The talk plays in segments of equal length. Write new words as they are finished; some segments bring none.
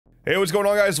Hey, what's going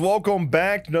on, guys? Welcome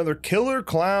back to another Killer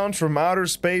Klowns from Outer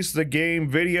Space, the game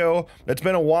video. It's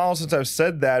been a while since I've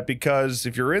said that because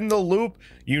if you're in the loop,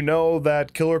 you know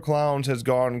that Killer Klowns has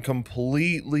gone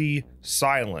completely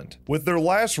silent. With their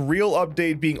last real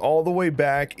update being all the way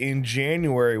back in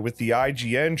January with the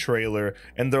IGN trailer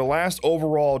and their last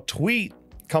overall tweet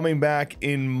coming back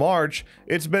in March,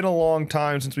 it's been a long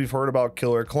time since we've heard about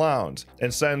Killer Klowns.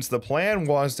 And since the plan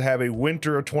was to have a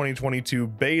winter of 2022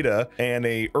 beta and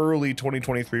a early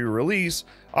 2023 release,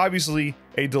 obviously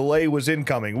a delay was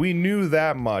incoming. We knew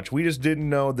that much. We just didn't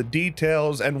know the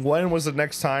details and when was the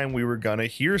next time we were gonna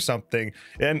hear something.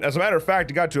 And as a matter of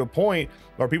fact, it got to a point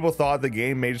where people thought the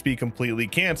game may just be completely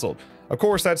canceled. Of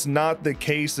course, that's not the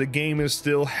case. The game is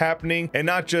still happening, and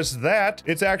not just that,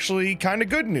 it's actually kind of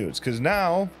good news because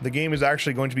now the game is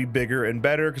actually going to be bigger and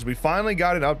better because we finally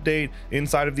got an update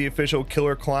inside of the official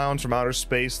Killer Klowns from Outer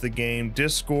Space, the game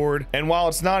Discord. And while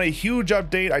it's not a huge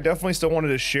update, I definitely still wanted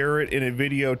to share it in a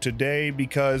video today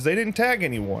because they didn't tag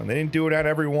anyone. They didn't do it at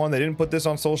everyone. They didn't put this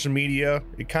on social media.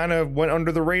 It kind of went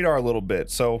under the radar a little bit.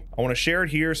 So I want to share it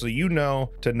here so you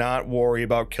know to not worry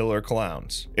about Killer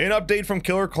Klowns. An update from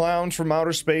Killer Klowns from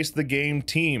Outer Space, the game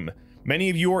team.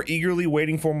 Many of you are eagerly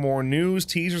waiting for more news,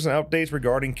 teasers, and updates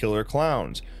regarding Killer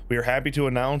Klowns. We are happy to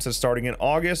announce that starting in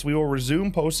August, we will resume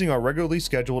posting our regularly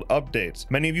scheduled updates.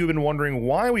 Many of you have been wondering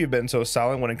why we have been so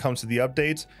silent when it comes to the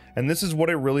updates, and this is what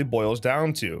it really boils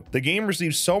down to. The game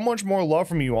receives so much more love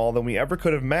from you all than we ever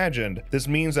could have imagined. This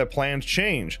means that plans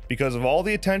change. Because of all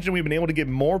the attention, we've been able to get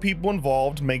more people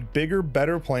involved, make bigger,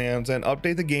 better plans, and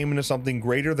update the game into something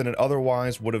greater than it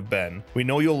otherwise would have been. We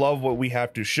know you'll love what we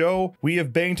have to show. We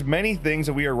have banked many things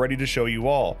that we are ready to show you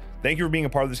all. Thank you for being a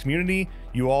part of this community.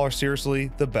 You all are seriously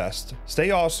the best.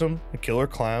 Stay awesome, the Killer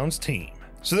Klowns team.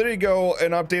 So there you go,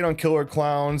 an update on Killer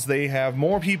Klowns. They have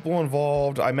more people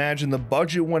involved. I imagine the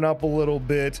budget went up a little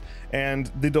bit,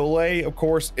 and the delay, of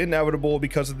course, inevitable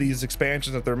because of these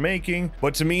expansions that they're making.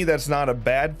 But to me, that's not a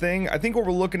bad thing. I think what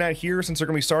we're looking at here, since they're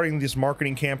gonna be starting this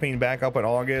marketing campaign back up in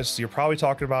August, you're probably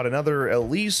talking about another at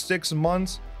least 6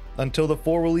 months until the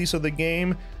full release of the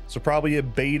game. So probably a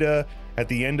beta at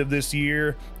the end of this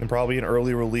year and probably an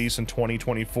early release in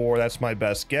 2024. That's my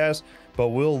best guess, but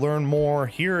we'll learn more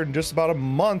here in just about a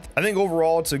month. I think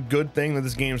overall it's a good thing that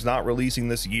this game's not releasing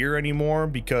this year anymore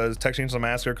because Texas Chainsaw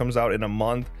Massacre comes out in a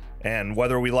month. And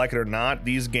whether we like it or not,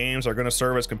 these games are going to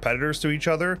serve as competitors to each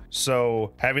other.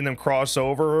 So having them cross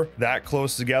over that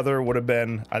close together would have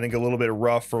been, I think, a little bit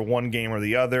rough for one game or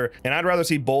the other. And I'd rather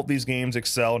see both these games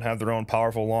excel and have their own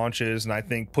powerful launches. And I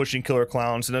think pushing Killer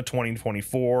Klowns into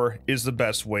 2024 is the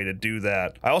best way to do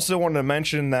that. I also wanted to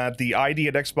mention that the ID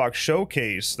at Xbox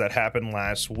showcase that happened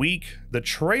last week, the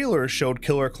trailer showed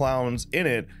Killer Klowns in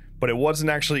it, but it wasn't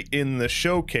actually in the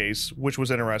showcase, which was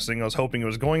interesting. I was hoping it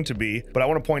was going to be, but I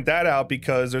want to point that out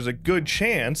because there's a good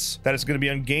chance that it's going to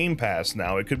be on Game Pass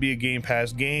now. It could be a Game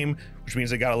Pass game, which means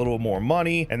they got a little more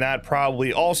money, and that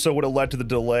probably also would have led to the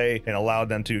delay and allowed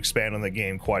them to expand on the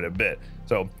game quite a bit.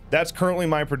 So that's currently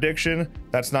my prediction.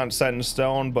 That's not set in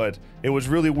stone, but it was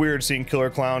really weird seeing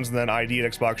Killer Klowns and then ID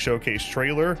at Xbox showcase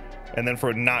trailer, and then for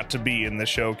it not to be in the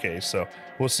showcase. So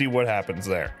we'll see what happens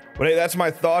there. But hey, that's my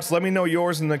thoughts. Let me know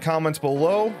yours in the comments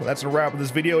below. That's a wrap of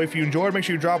this video. If you enjoyed, make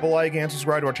sure you drop a like and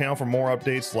subscribe to our channel for more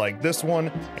updates like this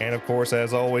one. And of course,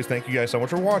 as always, thank you guys so much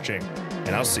for watching,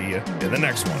 and I'll see you in the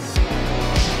next one.